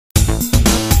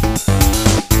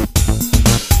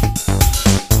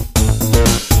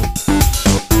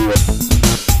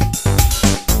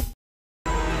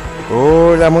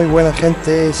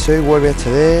gente, soy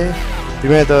WolvieHD.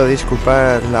 Primero de todo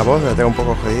disculpar la voz, la tengo un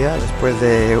poco jodida después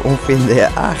de un fin de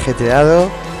ajetreado.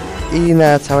 Y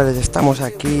nada chavales, estamos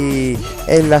aquí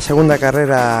en la segunda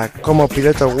carrera como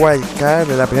piloto wildcard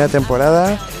de la primera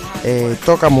temporada.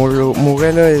 Toca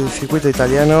Mugello, el circuito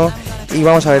italiano, y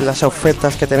vamos a ver las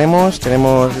ofertas que tenemos.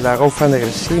 Tenemos la GoFan de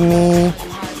Gresini,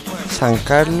 San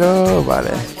Carlo,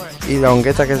 vale, y la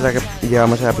hongueta, que es la que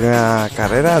llevamos en la primera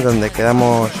carrera, donde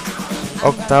quedamos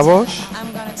octavos.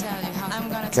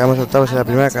 Quedamos octavos en la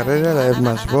primera carrera, la de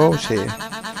más bow, sí.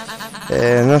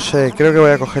 No sé, creo que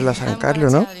voy a coger la San Carlo,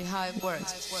 ¿no?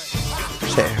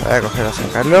 Sí, voy a coger la San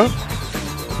Carlo,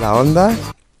 la Honda.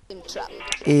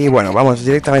 Y bueno, vamos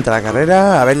directamente a la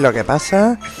carrera, a ver lo que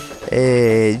pasa.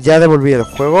 Ya devolví el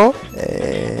juego.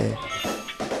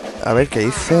 A ver qué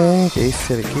dice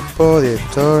el equipo,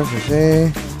 director,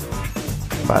 sí.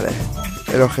 Vale,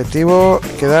 el objetivo,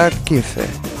 quedar 15.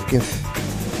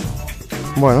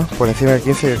 Bueno, por encima del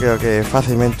 15 yo creo que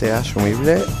fácilmente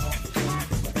asumible.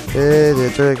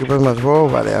 Director de equipos más bow,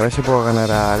 vale, a ver si puedo ganar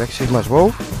a Alexis más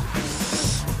bow.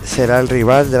 Será el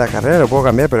rival de la carrera, lo puedo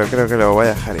cambiar, pero creo que lo voy a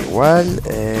dejar igual.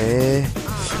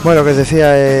 Bueno, lo que os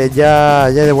decía, ya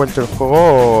he devuelto el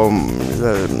juego.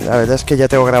 La verdad es que ya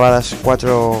tengo grabadas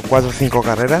 4 o 5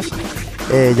 carreras.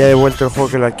 Ya he devuelto el juego,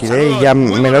 que lo alquilé y ya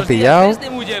me lo he pillado.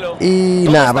 Y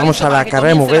nada, vamos a la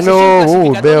carrera de Mugello.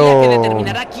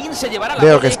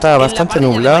 Veo que está bastante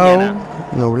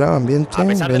nublado ambiente,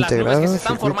 20 grados.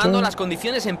 Están formando, las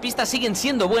condiciones en pista siguen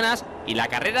siendo buenas y la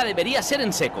carrera debería ser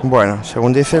en seco. Bueno,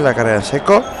 según dice, la carrera en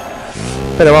seco.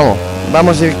 Pero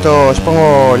vamos directo. Os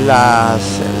pongo las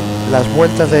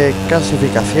vueltas de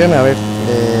clasificación, a ver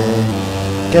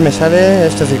qué me sale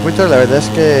este circuito. La verdad es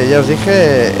que ya os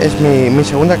dije, es mi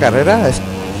segunda carrera.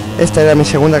 Esta era mi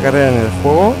segunda carrera en el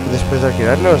juego después de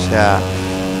alquilarlo, o sea,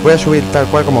 voy a subir tal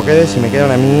cual como quede. Si me queda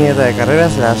una mierda de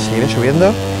carreras, las seguiré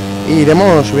subiendo y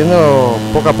iremos subiendo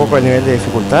poco a poco el nivel de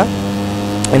dificultad.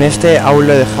 En este aún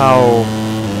lo he dejado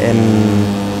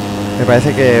me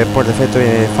parece que por defecto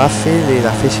viene fácil, y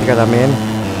la física también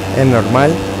es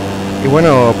normal. Y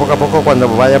bueno, poco a poco, cuando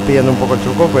vaya pillando un poco el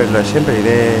truco, pues lo de siempre,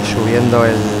 iré subiendo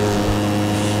el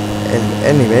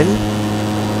nivel.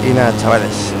 Y nada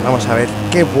chavales, vamos a ver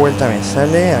qué vuelta me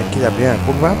sale. Aquí la primera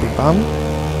curva, pipam.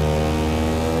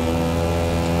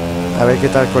 A ver qué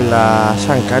tal con la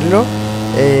San Carlo.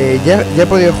 Ya he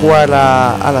podido jugar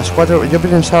a las 4. Yo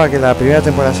pensaba que la primera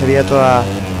temporada sería toda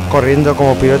corriendo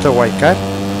como piloto wildcard,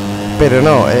 pero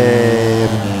no.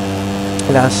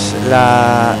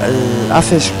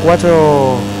 Haces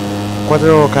 4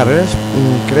 carreras,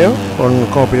 creo,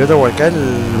 como piloto wildcard,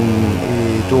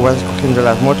 y tú vas escogiendo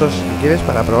las motos que quieres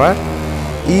para probar,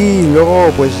 y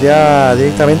luego pues ya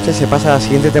directamente se pasa a la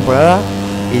siguiente temporada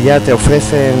y ya te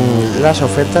ofrecen las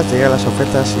ofertas, te llegan las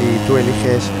ofertas y tú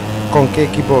eliges con qué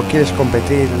equipo quieres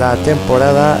competir la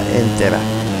temporada entera.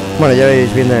 Bueno, ya lo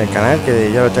iréis viendo en el canal,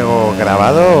 que ya lo tengo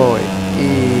grabado,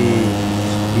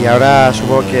 y ahora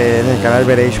supongo que en el canal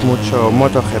veréis mucho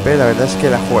MotoGP. La verdad es que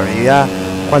la jugabilidad,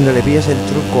 cuando le pillas el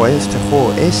truco a este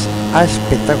juego, es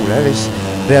espectacular, es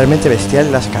realmente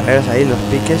bestial. Las carreras ahí, los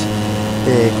piques,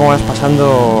 cómo vas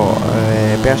pasando,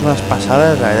 pegas unas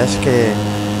pasadas. La verdad es que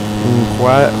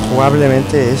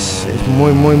jugablemente es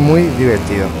muy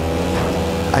divertido.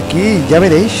 Aquí ya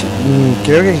veréis,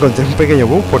 creo que encontré un pequeño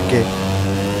bug, porque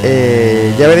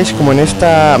ya veréis como en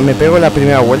esta me pego la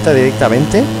primera vuelta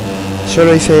directamente.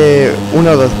 Solo hice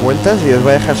 1 o 2 vueltas y os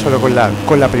voy a dejar solo con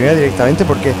la primera directamente,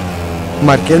 porque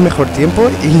marqué el mejor tiempo,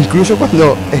 e incluso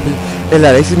cuando el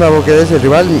Alexis que es el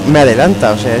rival me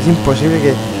adelanta. O sea, es imposible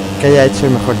que haya hecho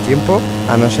el mejor tiempo,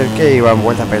 a no ser que iba en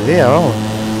vuelta perdida, vamos.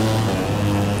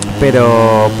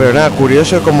 Pero nada,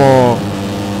 curioso como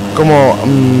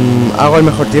hago el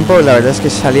mejor tiempo. La verdad es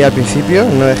que salí al principio,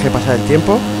 no dejé pasar el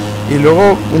tiempo, y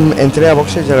luego entré a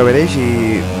boxes, ya lo veréis,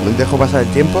 y dejo pasar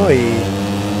el tiempo,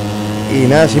 y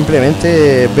nada,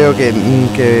 simplemente veo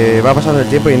que va pasando el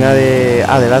tiempo y nadie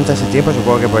adelanta ese tiempo.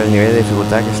 Supongo que por el nivel de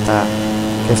dificultad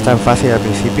que es tan fácil al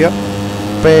principio.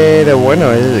 Pero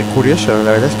bueno, es curioso,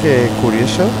 la verdad es que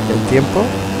curioso el tiempo.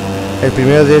 El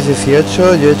primero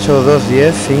 10-18, yo he hecho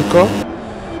 2-10, 5.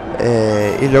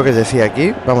 Y lo que os decía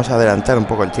aquí, vamos a adelantar un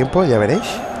poco el tiempo, ya veréis.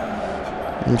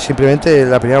 Simplemente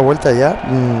la primera vuelta ya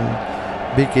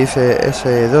vi que hice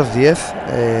ese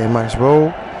 2-10, Max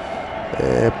Bow.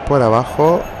 Por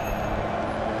abajo,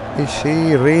 y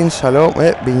sí, Rin, Salom,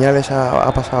 Viñales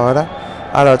ha pasado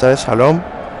ahora otra vez Salom.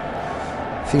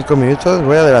 5 minutos,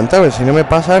 voy a adelantar, si no me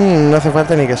pasan no hace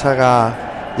falta ni que salga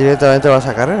directamente a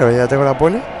esa carrera. Ya tengo la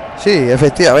pole, sí,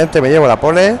 efectivamente me llevo la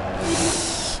pole.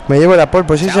 Me llevo la pole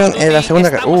position en la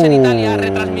segunda.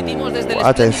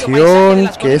 Atención,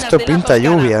 que esto pinta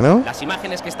lluvia, ¿no? Las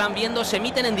imágenes que están viendo se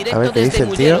emiten en A directo ver qué dice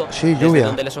desde el tío. Mugello, Sí, lluvia.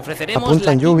 donde les ofreceremos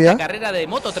Apuntan la lluvia. carrera de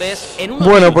Moto3 en unos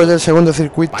Bueno, minutos. pues el segundo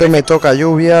circuito me toca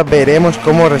lluvia. Veremos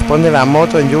cómo responde la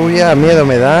moto en lluvia. Miedo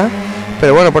me da.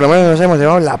 Pero bueno, por lo menos nos hemos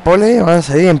llevado la pole. Vamos a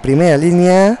salir en primera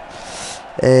línea.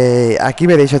 Aquí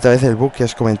veréis otra vez el bug que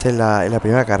os comenté en la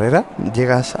primera carrera.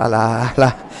 Llegas a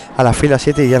la fila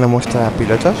 7 y ya no muestra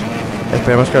pilotos.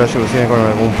 Esperemos que lo solucione con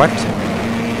algún parche.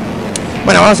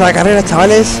 Bueno, vamos a la carrera,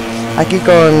 chavales. Aquí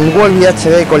con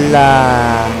WolvieHD, con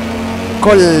la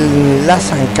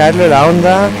San Carlo, la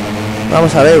Honda.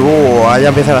 Vamos a ver, allá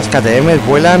empiezan las KTM,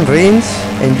 vuelan, rins,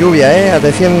 en lluvia,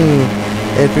 atención,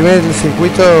 el primer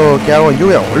circuito que hago en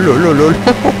lluvia.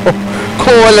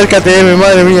 ¿Cómo van las KTM,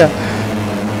 madre mía?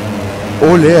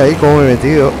 Ole, ahí como me he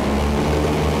metido.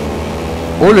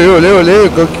 Ole,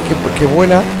 qué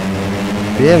buena.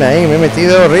 Bien, ahí me he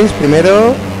metido, rins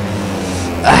primero.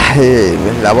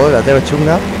 La voz la tengo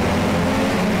chunga.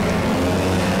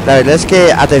 La verdad es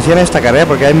que atención a esta carrera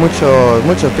porque hay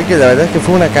muchos piques. La verdad es que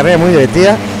fue una carrera muy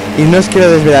divertida y no os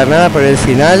quiero desvelar nada, pero el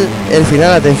final,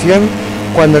 atención,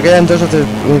 cuando quedan 2 o 3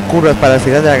 curvas para el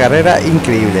final de la carrera,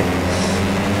 increíble.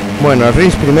 Bueno,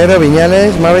 rins primero,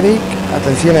 Viñales, Maverick,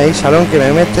 atención ahí, Salón que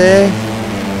me mete.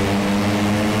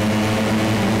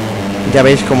 Ya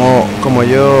veis como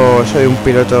yo soy un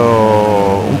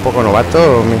piloto un poco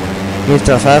novato, mis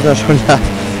trazadas no son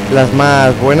las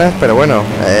más buenas, pero bueno,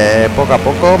 poco a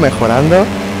poco mejorando.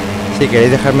 Si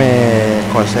queréis dejarme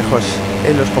consejos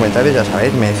en los comentarios, ya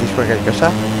sabéis, me decís cualquier cosa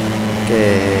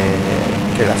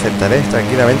que lo aceptaré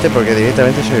tranquilamente, porque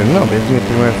directamente soy un no. Es mi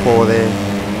primer juego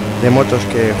de motos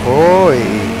que juego y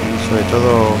sobre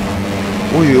todo...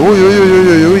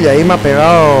 Uy, ahí me ha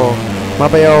pegado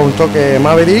un toque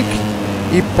Maverick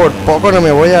y por poco no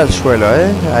me voy al suelo,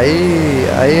 ahí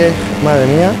madre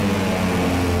mía.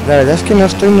 La verdad es que no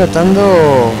estoy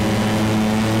notando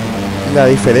la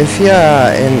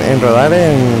diferencia en rodar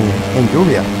en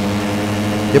lluvia.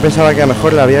 Yo pensaba que a lo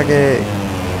mejor había que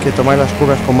tomar las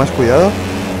curvas con más cuidado.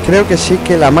 Creo que sí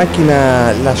que la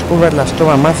máquina las curvas las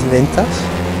toma más lentas,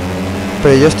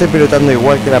 pero yo estoy pilotando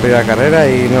igual que la primera carrera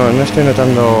y no estoy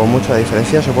notando mucha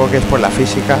diferencia. Supongo que es por la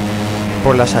física,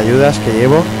 por las ayudas que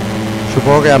llevo.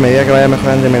 Supongo que a medida que vaya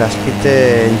mejorando y me las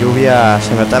quite en lluvia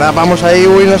se notará. Vamos ahí,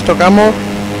 nos tocamos.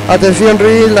 Atención,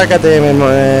 Reel, la KTM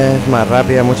es más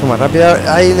rápida, mucho más rápida.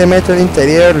 Ahí le meto el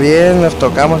interior, bien, nos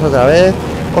tocamos otra vez.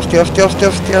 Hostia, los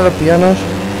pianos.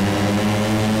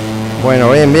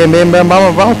 Bueno, bien,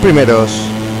 vamos primeros.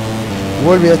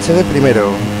 WolvieHD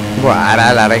primero. Buah,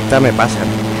 ahora la recta me pasan.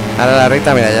 Ahora la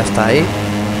recta, mira, ya está ahí.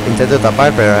 Intento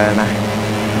tapar, pero nada.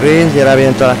 Reel, ya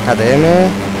bien todas las KTM.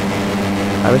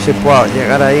 A ver si puedo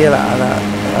llegar ahí a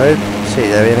ver, sí,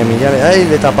 ya viene Millares. Ahí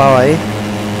le he tapado ahí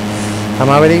a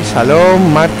Maverick,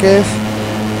 Salón, Márquez,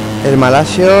 el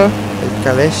Malasio, el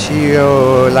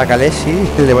Calesio, la Calesi,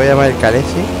 le voy a llamar el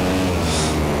Calesi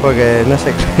porque no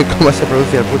sé cómo se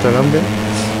pronuncia el puto nombre.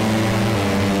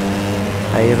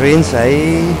 Ahí Rins,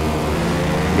 ahí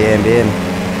bien,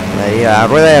 ahí a la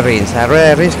rueda de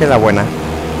Rins, que es la buena.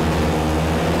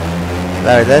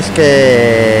 La verdad es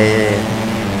que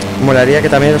molaría que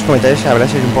también en los comentarios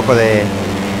hablaseis un poco de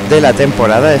la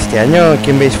temporada de este año.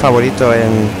 ¿Quién veis favorito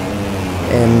en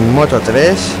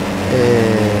Moto3?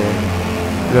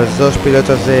 Los dos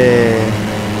pilotos de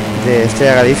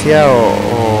Estrella Galicia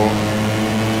o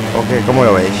que, ¿cómo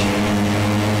lo veis?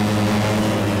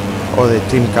 O de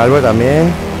Team Calvo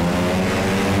también.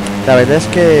 La verdad es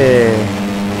que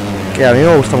a mí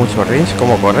me gusta mucho Rins,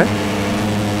 cómo corre.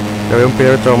 Lo veo un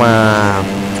piloto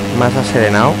más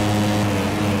aserenado.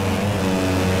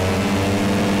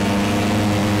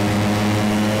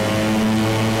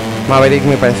 Maverick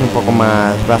me parece un poco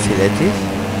más vaciletis,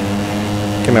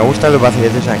 que me gustan los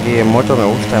vaciletes aquí en moto, me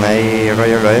gustan ahí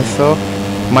rollo Lorenzo.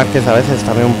 Márquez a veces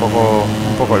también un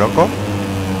poco loco,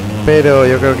 pero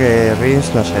yo creo que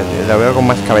Rins, no sé, lo veo con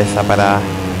más cabeza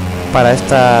para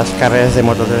estas carreras de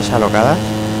Moto3 alocadas.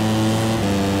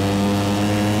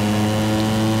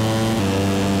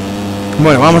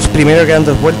 Bueno, vamos primero, quedan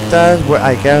 2 vueltas,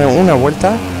 quedan una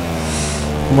vuelta.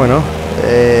 Bueno,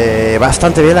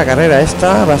 bastante bien la carrera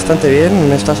esta, bastante bien,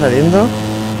 me está saliendo.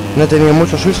 No he tenido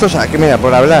muchos sustos, aquí mira,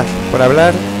 por hablar,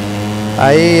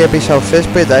 ahí he pisado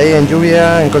césped, ahí en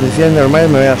lluvia, en condiciones normales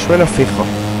me voy al suelo fijo.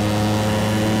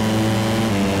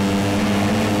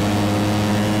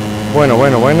 Bueno.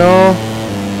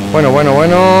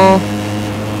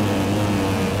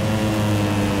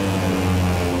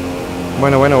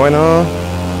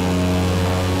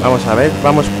 Vamos a ver,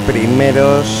 vamos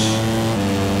primeros.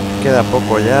 Queda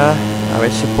poco ya. A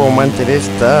ver si puedo mantener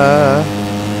esta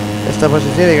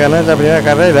posición y ganar la primera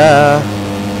carrera.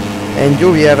 En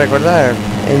lluvia, recordad.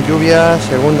 En lluvia,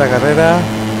 segunda carrera.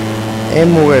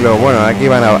 En Mugello. Bueno, aquí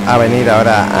van a venir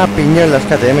ahora a piñón las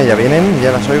KTM. Ya vienen,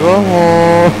 ya las oigo.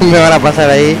 Oh, me van a pasar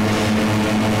ahí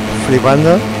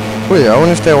flipando. Uy, aún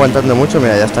estoy aguantando mucho.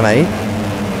 Mira, ya están ahí.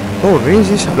 Rins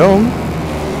y Salón.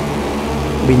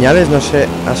 Viñales, no sé.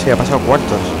 Así ha pasado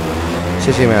cuartos.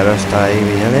 Sí, mira, está ahí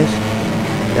Viñales.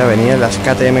 Ya venían las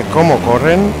KTM como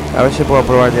corren. A ver si puedo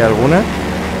probar ya alguna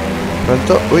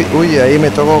pronto. Uy, ahí me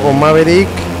toco con Maverick.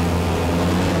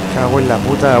 Cago en la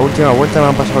puta. Última vuelta me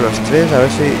han pasado los tres. A ver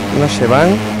si no se van.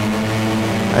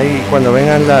 Ahí cuando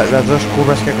vengan las dos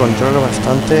curvas que controlo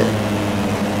bastante.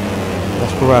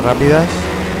 Las curvas rápidas.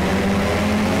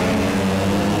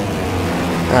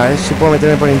 A ver si puedo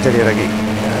meterme por el interior aquí.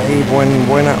 Ahí,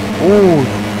 buena.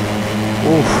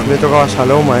 Le he tocado a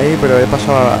Saloma ahí, pero he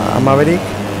pasado a Maverick.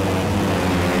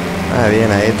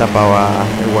 Bien, ahí he tapado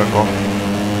el hueco.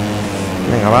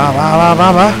 Venga, va.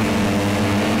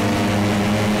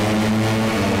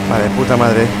 Vale, puta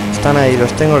madre. Están ahí,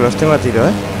 los tengo a tiro,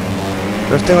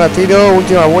 Los tengo a tiro,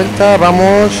 última vuelta,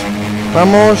 vamos.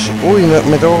 Uy,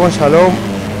 me toco con Salom.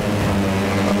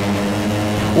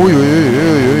 Uy,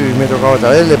 me he tocado otra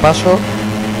vez, le paso.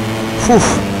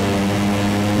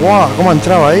 Guau, cómo ha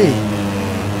entrado ahí.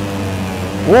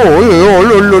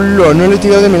 No le he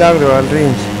tirado de milagro al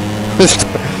Rins.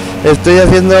 Estoy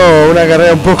haciendo una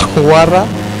carrera un poco guarra,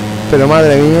 pero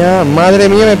madre mía,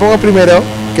 me pongo primero.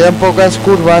 Quedan pocas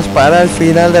curvas para el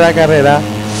final de la carrera.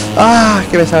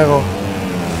 Que me salgo.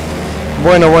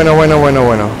 Bueno.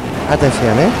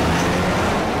 Atención,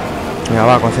 Venga,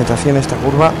 va, concentración esta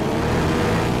curva.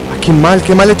 Qué mal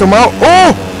he tomado.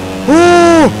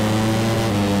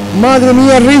 Madre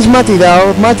mía, Rins me ha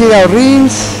tirado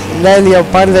Rins. La he liado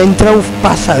parda, he entrado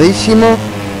pasadísimo.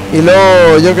 Y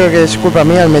luego yo creo que es culpa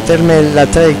mía al meterme en la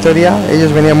trayectoria.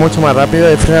 Ellos venían mucho más rápido,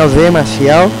 he frenado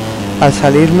demasiado al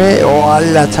salirme.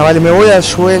 ¡Hala, chavales! Me voy al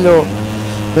suelo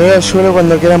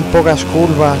cuando quedan pocas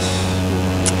curvas.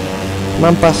 Me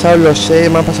han pasado los 6,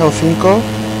 me han pasado 5.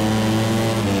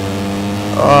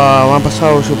 Me han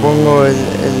pasado, supongo, el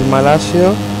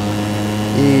Malasio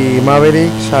y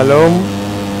Maverick, Salom,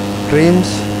 Rins.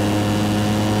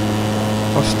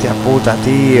 Hostia puta,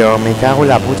 tío, me cago en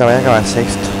la puta, voy a acabar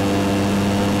sexto.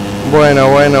 Bueno,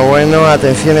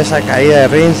 atención a esa caída de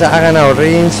Rins. Ha ganado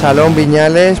Rins, Salón,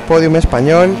 Viñales, podium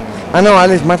español. No,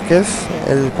 Alex Márquez,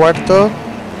 el cuarto.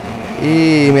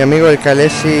 Y mi amigo el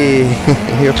Calesi.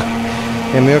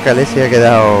 Mi amigo Calesi ha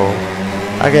quedado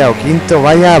quinto.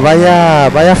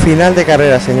 Vaya final de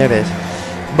carrera, señores.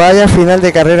 Vaya final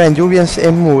de carrera en lluvias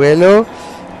en Mugello.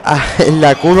 En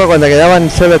la curva, cuando quedaban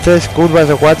solo 3 curvas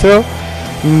o 4.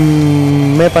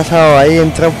 Me he pasado ahí, he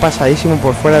entrado pasadísimo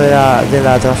por fuera de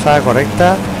la trazada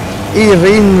correcta. Y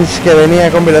Rins, que venía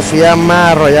con velocidad, me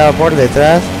ha arrollado por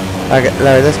detrás.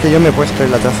 La verdad es que yo me he puesto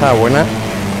en la trazada buena.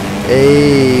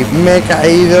 Y me he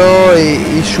caído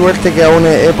y suerte que aún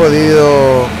he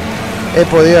podido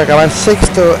acabar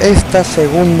sexto esta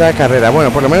segunda carrera. Bueno,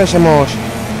 por lo menos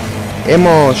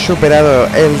hemos superado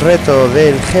el reto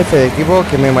del jefe de equipo,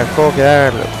 que me marcó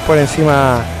quedar por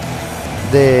encima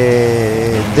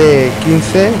de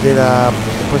 15, de la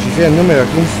posición número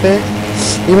 15.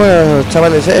 Y bueno,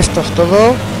 chavales, esto es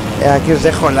todo. Aquí os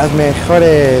dejo las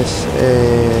mejores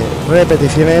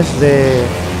repeticiones de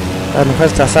las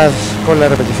mejores trazadas con las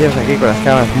repeticiones aquí, con las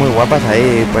cámaras muy guapas.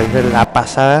 Ahí podéis ver la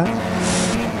pasada.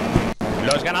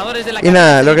 Y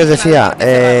nada, lo que os decía,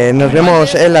 nos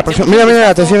vemos en la próxima. Mira,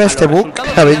 atención a este bug.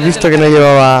 Habéis visto que no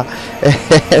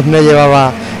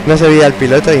se veía el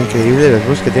piloto. Increíble los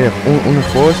bugs que tiene unos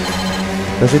juegos.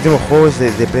 Los últimos juegos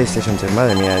de PlayStation 3,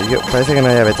 madre mía, parece que no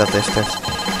haya beta testers.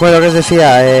 Bueno, lo que os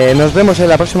decía, nos vemos en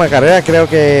la próxima carrera. Creo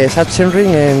que es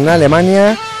Sachsenring en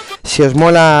Alemania. Si os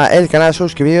mola el canal,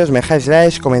 suscribiros, me dejáis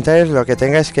likes, comentarios, lo que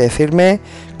tengáis que decirme,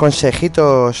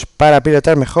 consejitos para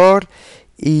pilotar mejor.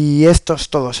 Y esto es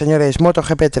todo, señores.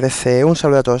 MotoGP13, un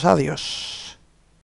saludo a todos, adiós.